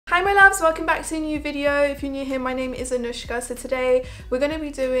Hi my loves, welcome back to a new video. If you're new here, my name is Anushka. So today we're going to be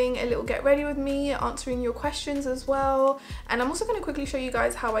doing a little get ready with me, answering your questions as well. And I'm also going to quickly show you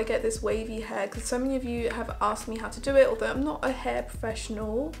guys how I get this wavy hair, because so many of you have asked me how to do it, although I'm not a hair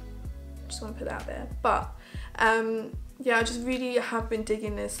professional. Just want to put that out there. But yeah, I just really have been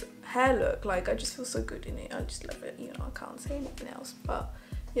digging this hair look. Like, I just feel so good in it. I just love it, you know, I can't say anything else. But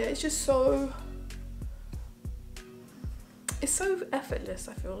yeah, it's just so... it's so effortless,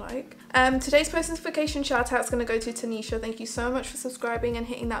 I feel like. Today's post notification shout out is going to go to Tanisha. Thank you so much for subscribing and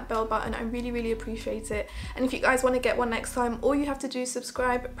hitting that bell button. I really appreciate it. And if you guys want to get one next time, all you have to do is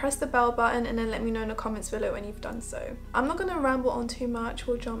subscribe, press the bell button, and then let me know in the comments below when you've done so. I'm not going to ramble on too much.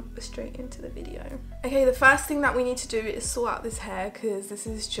 We'll jump straight into the video. Okay, the first thing that we need to do is sort out this hair, because this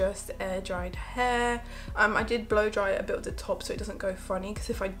is just air dried hair. I did blow dry it a bit at the top so it doesn't go funny, because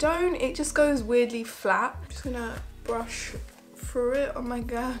if I don't, it just goes weirdly flat. I'm just gonna brush through it. Oh my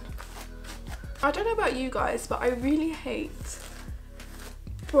god, I don't know about you guys, but I really hate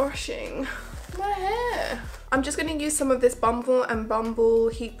brushing my hair. I'm just gonna use some of this Bumble and Bumble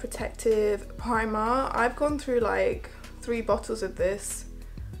heat protective primer. I've gone through like 3 bottles of this.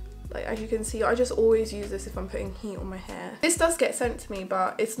 Like, as you can see, I just always use this if I'm putting heat on my hair. This does get sent to me,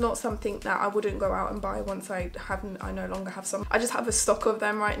 but it's not something that I wouldn't go out and buy once I no longer have some. I just have a stock of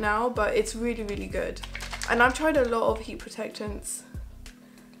them right now, but it's really good. And I've tried a lot of heat protectants,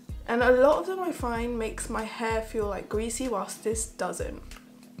 and a lot of them I find makes my hair feel like greasy, whilst this doesn't.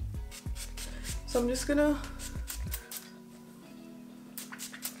 So I'm just gonna,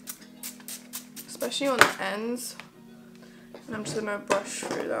 especially on the ends, and I'm just gonna brush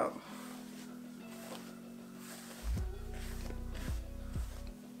through that.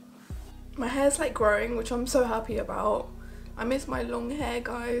 My hair's like growing, which I'm so happy about. I miss my long hair,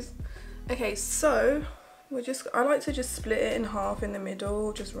 guys. Okay, so I like to just split it in half in the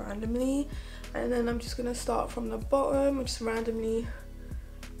middle, just randomly, and then I'm just gonna start from the bottom and just randomly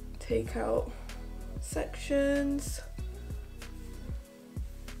take out sections.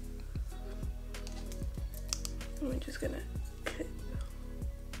 And we're just gonna clip.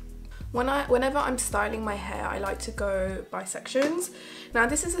 Whenever I'm styling my hair, I like to go by sections. Now,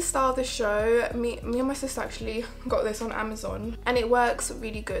 this is the style the show. Me and my sister actually got this on Amazon, and it works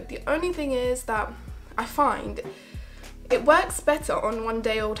really good. The only thing is that I find it works better on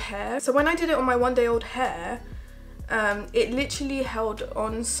one-day-old hair. So when I did it on my one-day-old hair, it literally held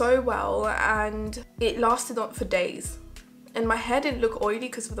on so well, and it lasted on for days. And my hair didn't look oily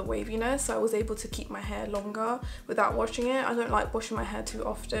because of the waviness, so I was able to keep my hair longer without washing it. I don't like washing my hair too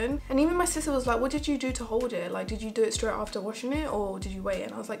often. And even my sister was like, what did you do to hold it? Like, did you do it straight after washing it, or did you wait?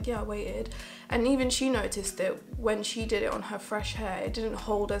 And I was like, yeah, I waited. And even she noticed it when she did it on her fresh hair. It didn't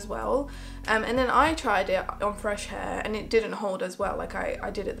hold as well. And then I tried it on fresh hair, and it didn't hold as well like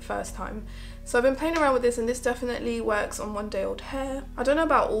I did it the first time. So I've been playing around with this, and this definitely works on one-day-old hair. I don't know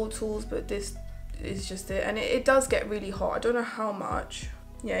about all tools, but this is just it. And it does get really hot. I don't know how much.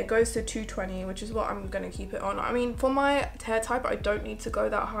 Yeah, it goes to 220, which is what I'm gonna keep it on. I mean, for my hair type, I don't need to go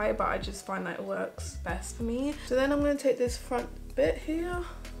that high, but I just find that it works best for me. So then I'm gonna take this front bit here,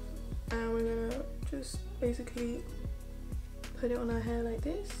 and we're gonna just basically put it on our hair like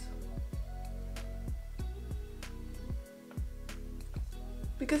this.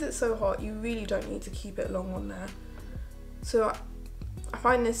 Because it's so hot, you really don't need to keep it long on there. So I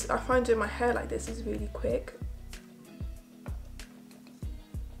find doing my hair like this is really quick.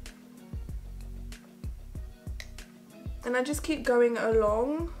 And I just keep going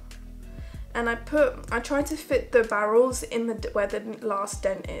along, and I try to fit the barrels in where the last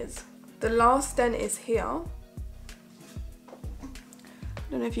dent is. The last dent is here. I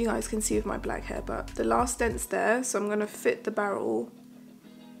don't know if you guys can see with my black hair, but the last dent's there, so I'm gonna fit the barrel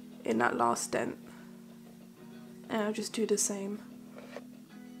in that last dent. And I'll just do the same.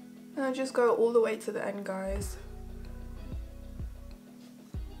 And I just go all the way to the end, guys.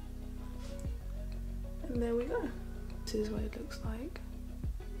 And there we go. This is what it looks like.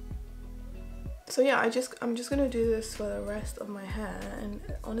 So yeah, I'm just gonna do this for the rest of my hair, and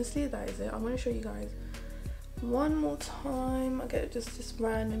honestly that is it. I'm gonna show you guys one more time. I get just this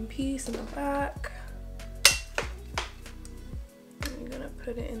random piece in the back. I'm gonna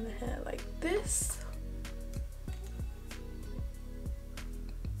put it in the hair like this.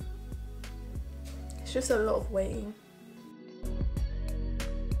 It's just a lot of waiting.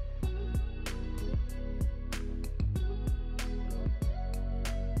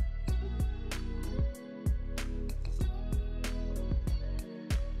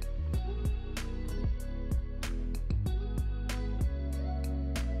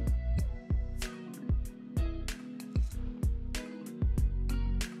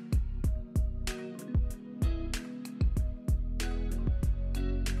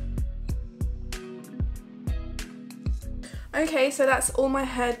 Okay, so that's all my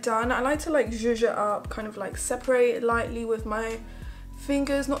hair done. I like to like zhuzh it up, kind of like separate it lightly with my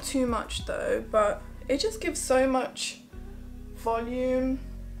fingers, not too much though, but it just gives so much volume.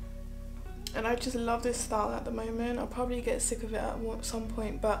 And I just love this style at the moment. I'll probably get sick of it at some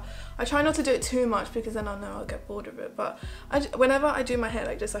point, but I try not to do it too much because then I know I'll get bored of it. But whenever I do my hair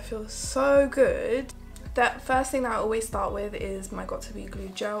like this, I feel so good. That first thing that I always start with is my Got To Be Glue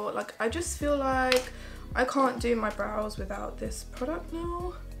gel. Like, I just feel like I can't do my brows without this product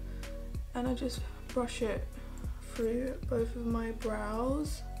now. And I just brush it through both of my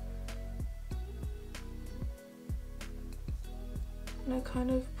brows. And I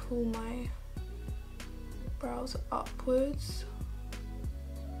kind of pull my brows upwards.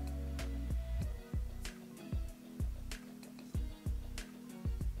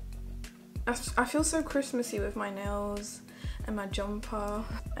 I feel so Christmassy with my nails and my jumper.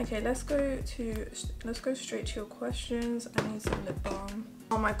 Okay, let's go straight to your questions. I need some lip balm.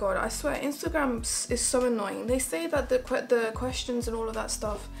 Oh my god, I swear Instagram is so annoying. They say that the questions and all of that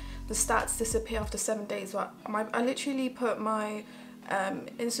stuff, the stats disappear after 7 days, but I literally put my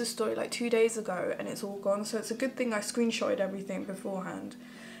Insta story like 2 days ago and it's all gone, so it's a good thing I screenshotted everything beforehand.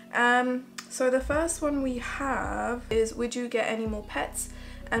 So the first one we have is, would you get any more pets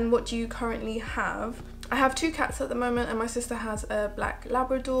and what do you currently have? I have 2 cats at the moment and my sister has a black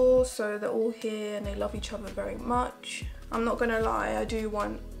Labrador, so they're all here and they love each other very much. I'm not gonna lie, I do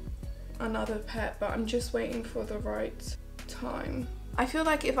want another pet, but I'm just waiting for the right time. I feel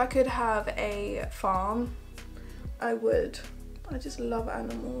like if I could have a farm, I would. I just love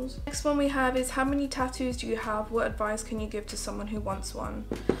animals. Next one we have is, how many tattoos do you have? What advice can you give to someone who wants one?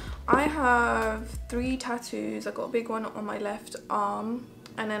 I have 3 tattoos. I got a big one on my left arm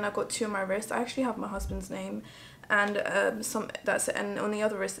and then I got 2 on my wrist. I actually have my husband's name and and on the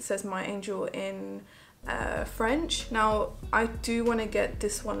other wrist it says My Angel in French. Now I do want to get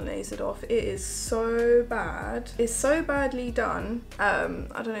this one lasered off. It is so bad. It's so badly done. I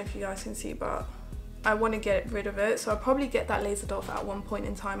don't know if you guys can see, but I want to get rid of it, so I'll probably get that lasered off at one point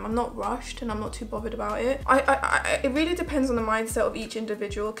in time. I'm not rushed and I'm not too bothered about it. It really depends on the mindset of each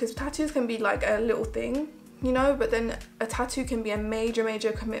individual, because tattoos can be like a little thing, you know, but then a tattoo can be a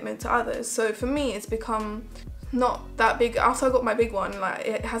major commitment to others. So for me, it's become not that big. After I got my big one, like,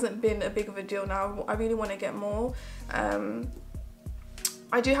 it hasn't been a big of a deal now. I really want to get more.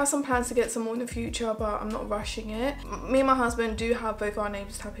 I do have some plans to get some more in the future, but I'm not rushing it. Me and my husband do have both our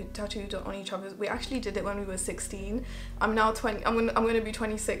names tattooed on each other. We actually did it when we were 16. I'm now 20. I'm gonna be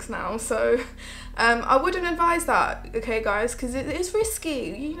 26 now, so I wouldn't advise that, okay, guys, because it's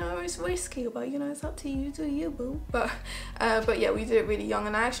risky. You know, it's risky, but you know, it's up to you. Do you, boo? But yeah, we did it really young,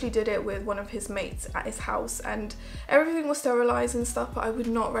 and I actually did it with one of his mates at his house, and everything was sterilized and stuff. But I would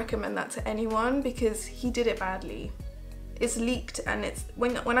not recommend that to anyone because he did it badly. It's leaked, and it's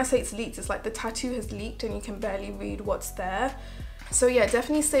when I say it's leaked, it's like the tattoo has leaked and you can barely read what's there. So yeah,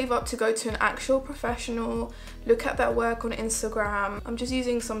 definitely save up to go to an actual professional. Look at their work on Instagram. I'm just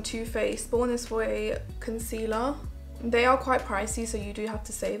using some Too Faced Born This Way concealer. They are quite pricey, so you do have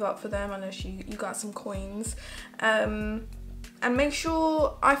to save up for them unless you got some coins. And make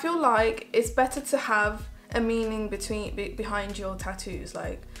sure, I feel like it's better to have a meaning behind your tattoos.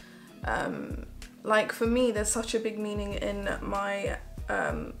 Like for me, there's such a big meaning in my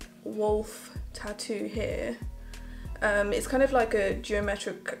wolf tattoo here. It's kind of like a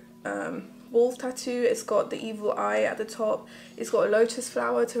geometric wolf tattoo. It's got the evil eye at the top. It's got a lotus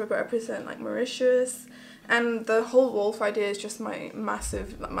flower to represent like Mauritius. And the whole wolf idea is just my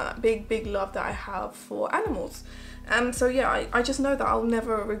massive, my big love that I have for animals. So yeah, I just know that I'll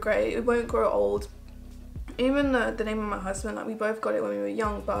never regret it. It won't grow old. Even the name of my husband, like, we both got it when we were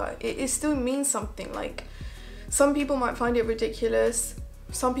young, but it still means something. Like, some people might find it ridiculous,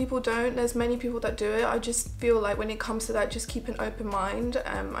 some people don't. There's many people that do it. I just feel like when it comes to that, just keep an open mind.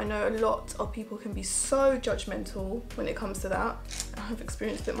 I know a lot of people can be so judgmental when it comes to that. I've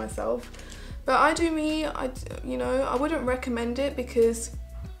experienced it myself, but I do me. You know, I wouldn't recommend it because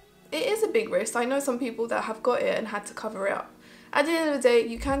it is a big risk. I know some people that have got it and had to cover it up. At the end of the day,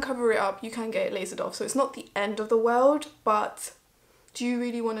 you can cover it up, you can get it lasered off, so it's not the end of the world, but do you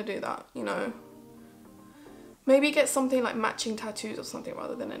really want to do that, you know? Maybe get something like matching tattoos or something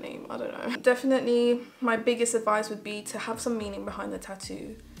rather than a name, I don't know. Definitely, my biggest advice would be to have some meaning behind the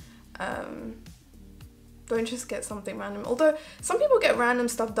tattoo. Don't just get something random. Although, some people get random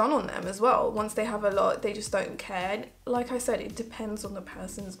stuff done on them as well. Once they have a lot, they just don't care. Like I said, it depends on the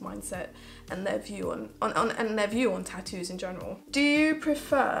person's mindset and their view on tattoos in general. Do you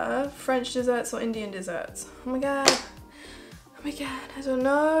prefer French desserts or Indian desserts? Oh my god. Oh my god, I don't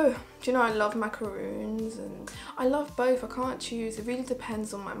know. Do you know, I love macaroons and I love both. I can't choose. It really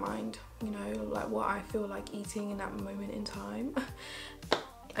depends on my mind, you know, like what I feel like eating in that moment in time.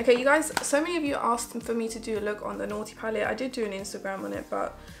 Okay, you guys, so many of you asked for me to do a look on the Naughty palette. I did do an Instagram on it,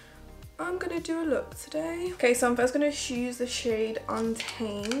 but I'm gonna do a look today. Okay, so I'm first gonna use the shade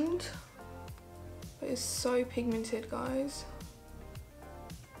Untamed. It's so pigmented, guys.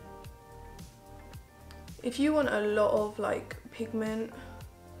 If you want a lot of like pigment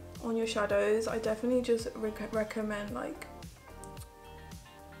on your shadows, I definitely just recommend like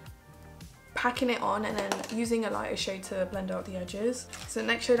packing it on and then using a lighter shade to blend out the edges. So the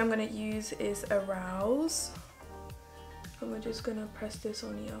next shade I'm going to use is Arouse, and we're just going to press this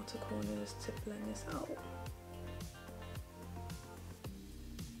on the outer corners to blend this out.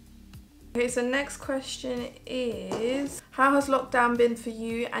 Okay, so next question is, how has lockdown been for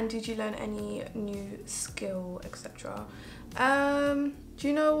you and did you learn any new skill, etc.? Do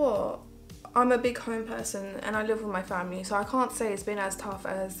you know what? I'm a big home person and I live with my family, so I can't say it's been as tough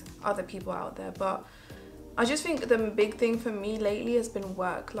as other people out there, but I just think the big thing for me lately has been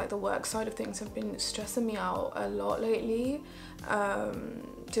work. Like the work side of things have been stressing me out a lot lately,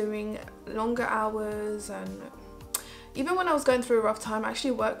 doing longer hours, and even when I was going through a rough time,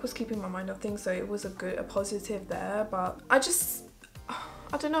 actually work was keeping my mind off things, so it was a positive there. But I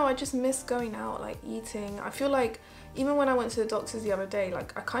don't know, I just miss going out, like eating. I feel like even when I went to the doctors the other day,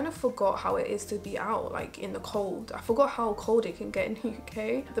 like I kind of forgot how it is to be out, like in the cold. I forgot how cold it can get in the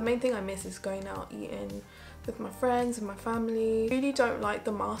UK. The main thing I miss is going out, eating with my friends and my family. I really don't like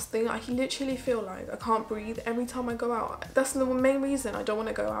the mask thing. I literally feel like I can't breathe every time I go out. That's the main reason I don't want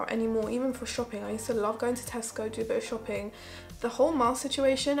to go out anymore, even for shopping. I used to love going to Tesco, do a bit of shopping. The whole mask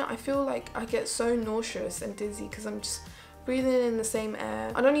situation, I feel like I get so nauseous and dizzy because I'm just breathing in the same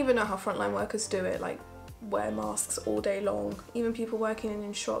air. I don't even know how frontline workers do it, like wear masks all day long. Even people working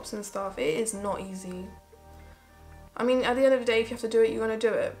in shops and stuff, it is not easy. I mean, at the end of the day, if you have to do it, you're gonna do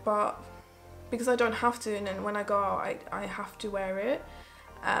it, but because I don't have to, and then when I go out I have to wear it,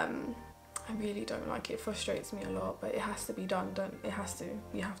 I really don't like it. It frustrates me a lot, but it has to be done. You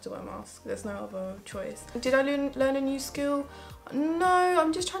have to wear a mask. There's no other choice. Did I learn a new skill? No,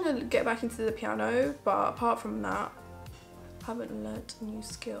 I'm just trying to get back into the piano, but apart from that, haven't learnt a new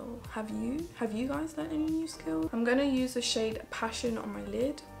skill. Have you guys learnt any new skill? I'm gonna use the shade Passion on my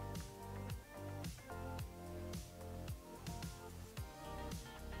lid.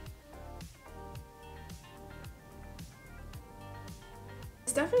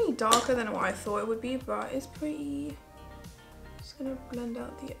 It's definitely darker than what I thought it would be, but it's pretty. Just gonna blend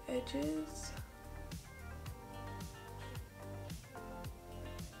out the edges.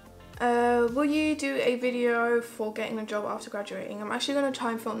 Will you do a video for getting a job after graduating? I'm actually going to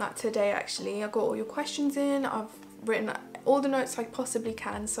try and film that today actually. I got all your questions in, I've written all the notes I possibly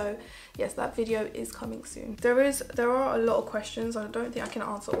can, so yes, that video is coming soon. There are a lot of questions. I don't think I can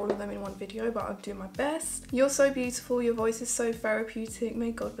answer all of them in one video, but I'll do my best. You're so beautiful, your voice is so therapeutic,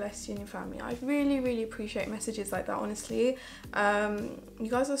 may God bless you and your family. I really appreciate messages like that, honestly. You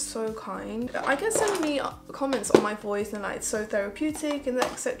guys are so kind. I get so many comments on my voice and like it's so therapeutic and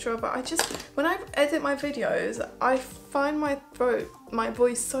etc, but I just, when I edit my videos, I find my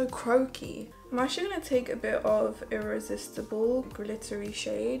voice so croaky. I'm actually going to take a bit of Irresistible glittery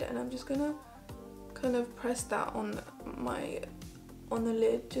shade and I'm just going to kind of press that on the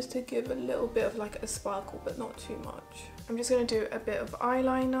lid just to give a little bit of like a sparkle, but not too much. I'm just going to do a bit of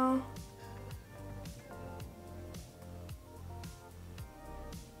eyeliner.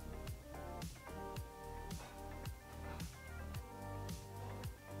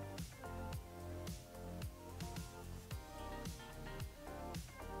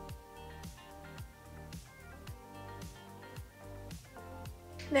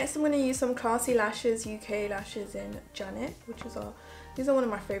 Next I'm going to use some Classy Lashes UK lashes in Janet, these are one of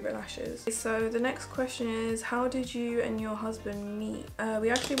my favourite lashes. So the next question is, how did you and your husband meet? We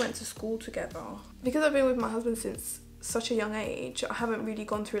actually went to school together. Because I've been with my husband since such a young age, I haven't really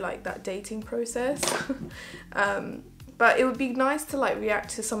gone through like that dating process. But it would be nice to like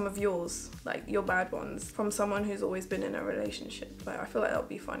react to some of yours, like your bad ones, from someone who's always been in a relationship. Like I feel like that would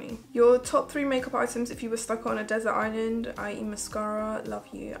be funny. Your top 3 makeup items if you were stuck on a desert island, i.e. mascara. Love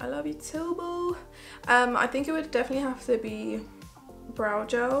you. I love you too, boo. I think it would definitely have to be brow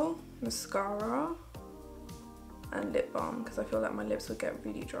gel, mascara, and lip balm because I feel like my lips would get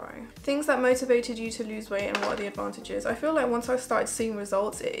really dry. Things that motivated you to lose weight and what are the advantages? I feel like once I started seeing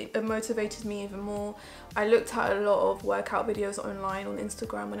results, it motivated me even more. I looked at a lot of workout videos online on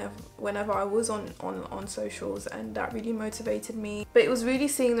Instagram whenever I was on socials, and that really motivated me. But it was really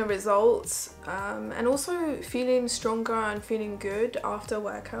seeing the results and also feeling stronger and feeling good after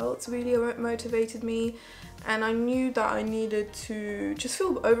workouts really motivated me. And I knew that I needed to just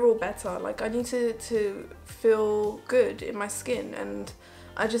feel overall better. Like I needed to feel good in my skin, and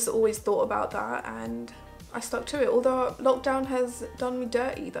I just always thought about that and I stuck to it. Although lockdown has done me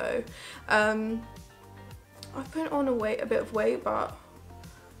dirty though. I've put on a bit of weight, but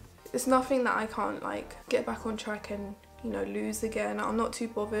it's nothing that I can't like get back on track and, you know, lose again. I'm not too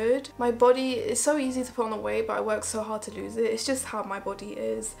bothered. My body is so easy to put on the weight, but I work so hard to lose it. It's just how my body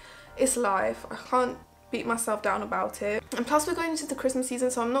is. It's life. I can't beat myself down about it. And plus we're going into the Christmas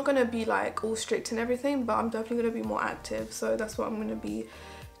season, so I'm not going to be like all strict and everything, but I'm definitely going to be more active, so that's what I'm going to be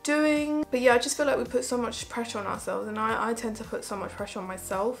doing. But yeah, I just feel like we put so much pressure on ourselves, and I tend to put so much pressure on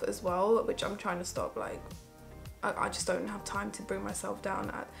myself as well, which I'm trying to stop. Like I just don't have time to bring myself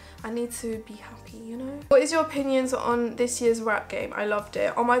down. I need to be happy, you know? What is your opinions on this year's rap game? I loved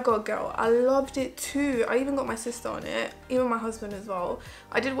it. Oh my god, girl, I loved it too. I even got my sister on it, even my husband as well.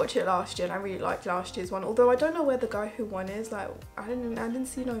 I did watch it last year and I really liked last year's one, although I don't know where the guy who won is. Like I didn't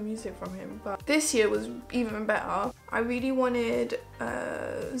see no music from him, but this year was even better. I really wanted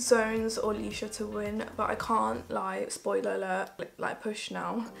Zones or Leisha to win, but I can't lie, spoiler alert, like push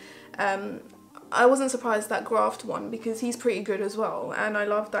now. I wasn't surprised that Grwm won because he's pretty good as well, and I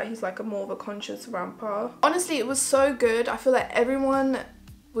love that he's like more of a conscious rapper. Honestly, it was so good. I feel like everyone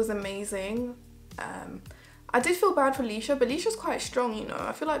was amazing. I did feel bad for Leisha, but Leisha's quite strong, you know.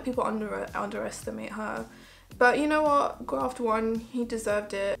 I feel like people underestimate her. But you know what? Grwm won. He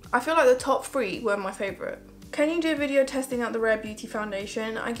deserved it. I feel like the top 3 were my favourite. Can you do a video testing out the Rare Beauty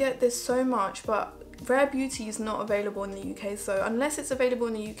foundation? I get this so much, but Rare Beauty is not available in the UK, so unless it's available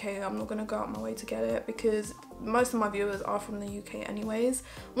in the UK, I'm not going to go out my way to get it because most of my viewers are from the UK anyways.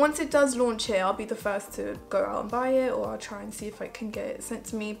 Once it does launch here, I'll be the first to go out and buy it, or I'll try and see if I can get it sent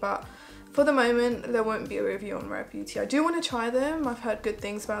to me, but for the moment there won't be a review on Rare Beauty. I do want to try them. I've heard good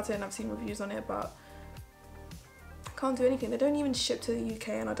things about it and I've seen reviews on it, but I can't do anything. They don't even ship to the UK,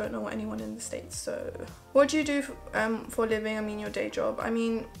 and I don't know anyone in the States. So what do you do for a living? I mean, your day job. I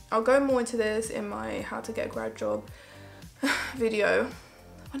mean, I'll go more into this in my how to get a grad job video.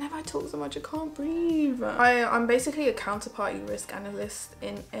 Whenever I talk so much, I can't breathe. I'm basically a counterparty risk analyst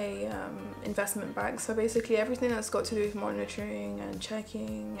in a investment bank. So basically everything that's got to do with monitoring and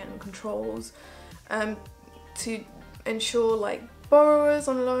checking and controls to ensure like borrowers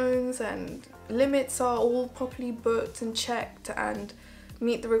on loans and limits are all properly booked and checked and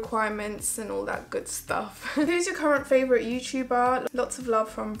meet the requirements and all that good stuff. Who's your current favourite YouTuber? Lots of love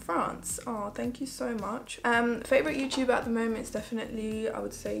from France. Oh, thank you so much. Favourite YouTuber at the moment is definitely, I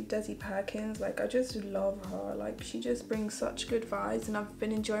would say, Desi Perkins. Like, I just love her. Like, she just brings such good vibes, and I've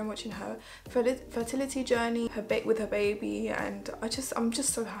been enjoying watching her fertility journey, with her baby, and I'm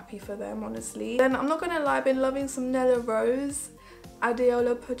just so happy for them, honestly. Then I'm not gonna lie, I've been loving some Nella Rose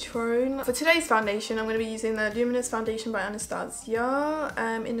Adeola Patron. For today's foundation, I'm going to be using the Luminous Foundation by Anastasia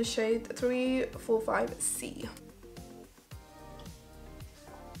in the shade 345C.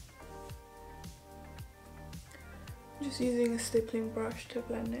 I'm just using a stippling brush to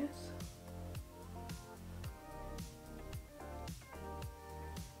blend this.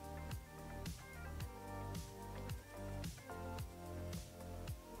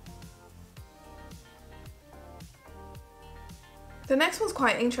 The next one's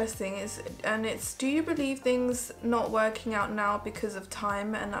quite interesting, it's do you believe things not working out now because of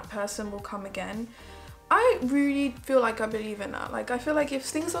time and that person will come again? I really feel like I believe in that. Like, I feel like if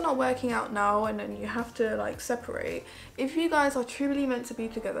things are not working out now and then you have to like separate, if you guys are truly meant to be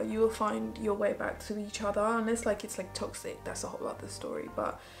together, you will find your way back to each other, unless like it's like toxic, that's a whole other story.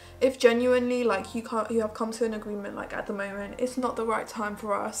 But if genuinely like you have come to an agreement, like at the moment it's not the right time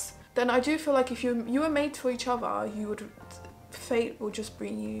for us, then I do feel like if you were made for each other, fate will just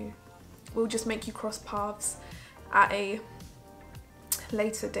make you cross paths at a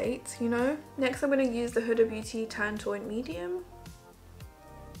later date, you know? Next, I'm going to use the Huda Beauty Tan Tone Medium.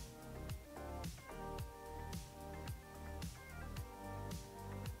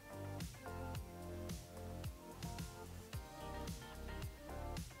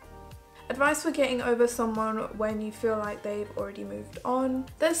 Advice for getting over someone when you feel like they've already moved on.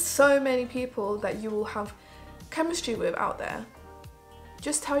 There's so many people that you will have chemistry with out there.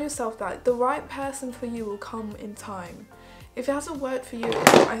 Just tell yourself that the right person for you will come in time. if it hasn't worked for you,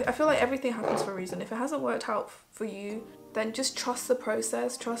 I feel like everything happens for a reason. If it hasn't worked out for you, then just trust the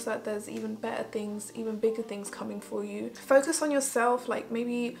process. Trust that there's even better things, even bigger things coming for you. Focus on yourself, like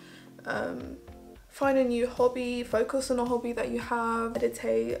maybe find a new hobby, focus on a hobby that you have.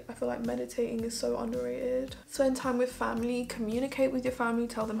 Meditate. I feel like meditating is so underrated. Spend time with family, communicate with your family,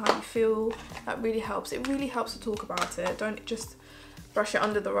 tell them how you feel. That really helps. It really helps to talk about it. Don't just brush it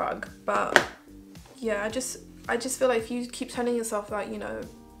under the rug. But yeah, I just feel like if you keep telling yourself that, you know,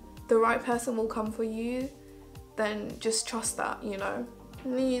 the right person will come for you, then just trust that, you know.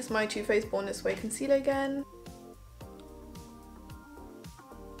 I'm gonna use my Too Faced Born This Way concealer again.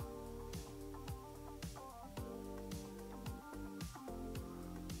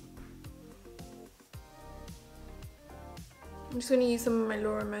 I'm just gonna use some of my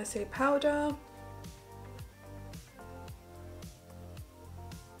Laura Mercier powder.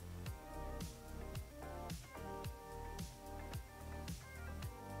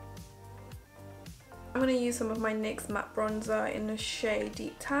 I'm going to use some of my NYX matte bronzer in the shade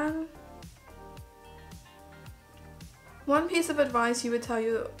Deep Tan. One piece of advice you would tell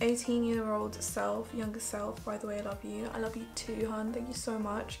your 18-year-old self, younger self, by the way, I love you. I love you too, hun. Thank you so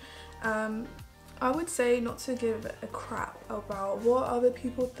much. I would say not to give a crap about what other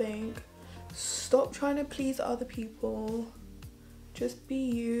people think. Stop trying to please other people. Just be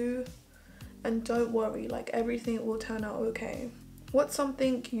you and don't worry, like everything will turn out okay. What's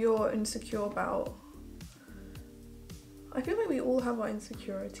something you're insecure about? I feel like we all have our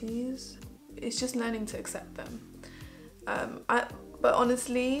insecurities. It's just learning to accept them. But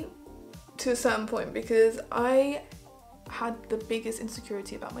honestly, to a certain point, because I had the biggest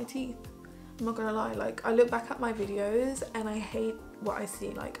insecurity about my teeth. I'm not gonna lie, like I look back at my videos and I hate what I see,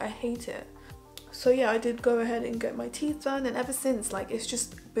 like I hate it. So yeah, I did go ahead and get my teeth done, and ever since, like it's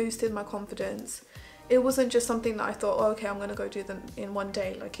just boosted my confidence. It wasn't just something that I thought, oh, okay, I'm gonna go do them in one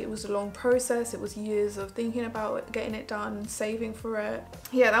day. Like it was a long process. It was years of thinking about it, getting it done, saving for it.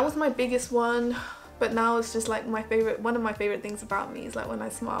 Yeah, that was my biggest one. But now it's just like one of my favorite things about me is like when I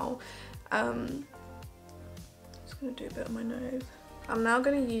smile. Just gonna do a bit on my nose. I'm now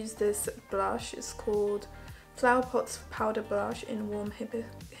gonna use this blush. It's called Flower Pots Powder Blush in Warm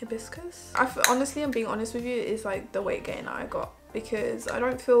Hibiscus. Honestly, I'm being honest with you, it's like the weight gain that I got, because I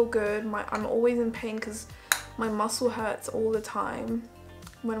don't feel good. I'm always in pain because my muscle hurts all the time.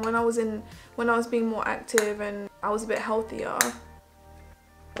 When I was being more active and I was a bit healthier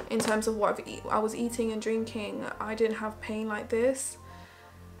in terms of what I was eating and drinking, I didn't have pain like this.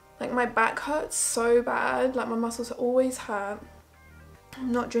 Like my back hurts so bad, like my muscles always hurt.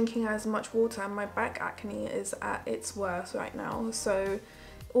 I'm not drinking as much water and my back acne is at its worst right now. So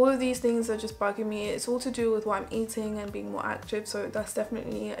all of these things are just bugging me. It's all to do with what I'm eating and being more active, so that's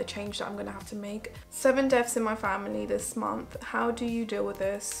definitely a change that I'm gonna have to make. 7 deaths in my family this month. How do you deal with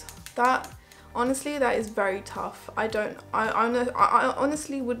this? Honestly, that is very tough. I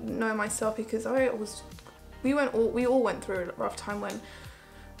honestly wouldn't know myself, because we all went through a rough time when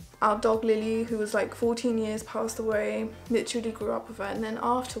our dog Lily, who was like 14 years, passed away. Literally grew up with her, and then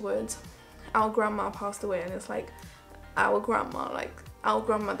afterwards our grandma passed away, and it's like our grandma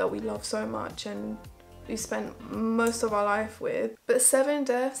that we love so much and we spent most of our life with. But 7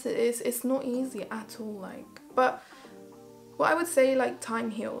 deaths, it's not easy at all, like. But what I would say, like,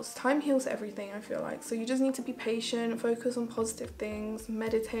 time heals everything, I feel like. So you just need to be patient, focus on positive things,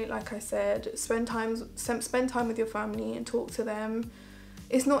 meditate, like I said, spend time with your family and talk to them.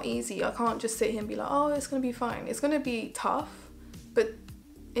 It's not easy. I can't just sit here and be like, oh, it's gonna be fine. It's gonna be tough, but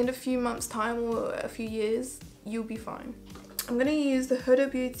in a few months time or a few years, you'll be fine. I'm gonna use the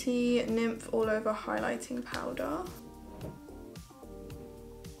Huda Beauty Nymph All Over Highlighting Powder.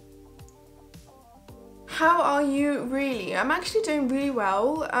 How are you really? I'm actually doing really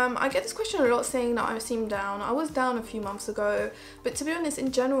well. I get this question a lot, saying that I seem down. I was down a few months ago, but to be honest,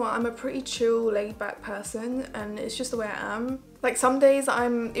 in general, I'm a pretty chill, laid back person, and it's just the way I am. Like some days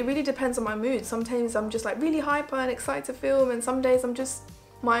it really depends on my mood. Sometimes I'm just like really hyper and excited to film, and some days I'm just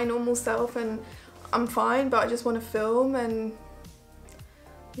my normal self and I'm fine, but I just want to film. And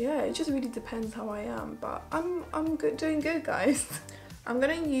yeah, it just really depends how I am, but I'm good, doing good, guys. I'm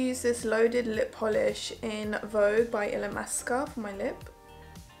gonna use this loaded lip polish in Vogue by Lilac for my lip.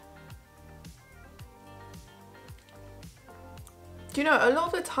 Do you know, a lot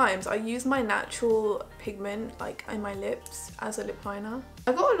of the times I use my natural pigment like in my lips as a lip liner.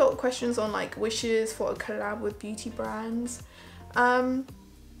 I got a lot of questions on like wishes for a collab with beauty brands. I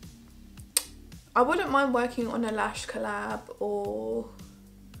wouldn't mind working on a lash collab, or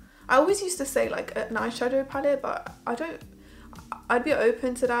I always used to say like an eyeshadow palette, but I'd be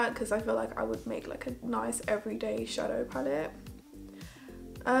open to that because I feel like I would make like a nice everyday shadow palette.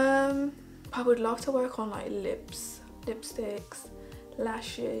 I would love to work on like lips, lipsticks,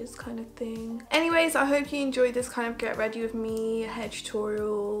 lashes kind of thing. Anyways, I hope you enjoyed this kind of get ready with me hair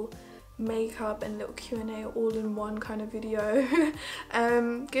tutorial, makeup and little Q&A all in one kind of video.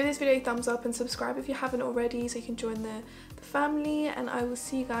 Give this video a thumbs up and subscribe if you haven't already so you can join the family, and I will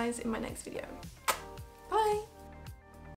see you guys in my next video. Bye.